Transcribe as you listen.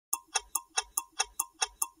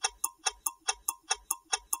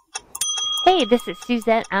Hey, this is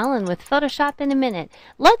Suzette Allen with Photoshop in a Minute.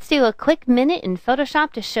 Let's do a quick minute in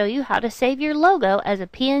Photoshop to show you how to save your logo as a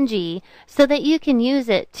PNG so that you can use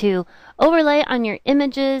it to overlay on your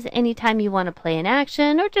images anytime you want to play an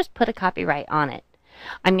action or just put a copyright on it.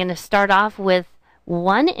 I'm going to start off with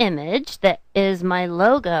one image that is my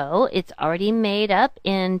logo. It's already made up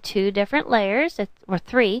in 2 different layers, or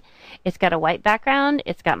 3. It's got a white background,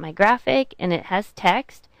 it's got my graphic, and it has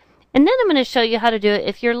text. And then I'm going to show you how to do it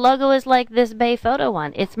if your logo is like this Bay Photo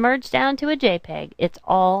one. It's merged down to a JPEG. It's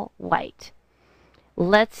all white.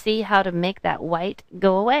 Let's see how to make that white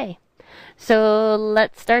go away. So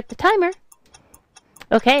let's start the timer.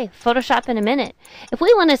 Okay, Photoshop in a minute. If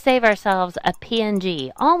we want to save ourselves a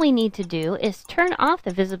PNG, all we need to do is turn off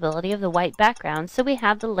the visibility of the white background so we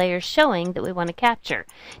have the layers showing that we want to capture.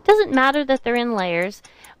 It doesn't matter that they're in layers.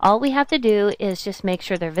 All we have to do is just make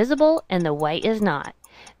sure they're visible and the white is not.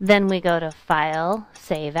 Then we go to File,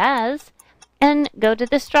 Save As, and go to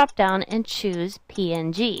this drop down and choose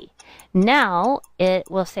PNG. Now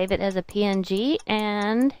it will save it as a PNG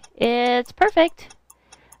and it's perfect.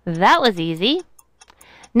 That was easy.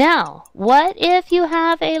 Now, what if you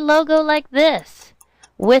have a logo like this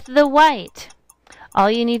with the white? All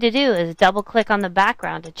you need to do is double click on the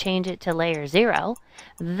background to change it to layer 0.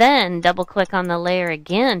 Then double click on the layer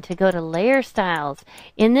again to go to layer styles.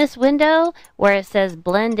 In this window where it says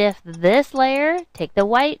blend if this layer, take the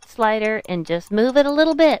white slider and just move it a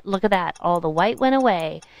little bit. Look at that, all the white went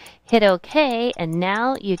away. Hit OK and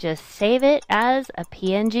now you just save it as a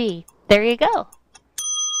PNG. There you go.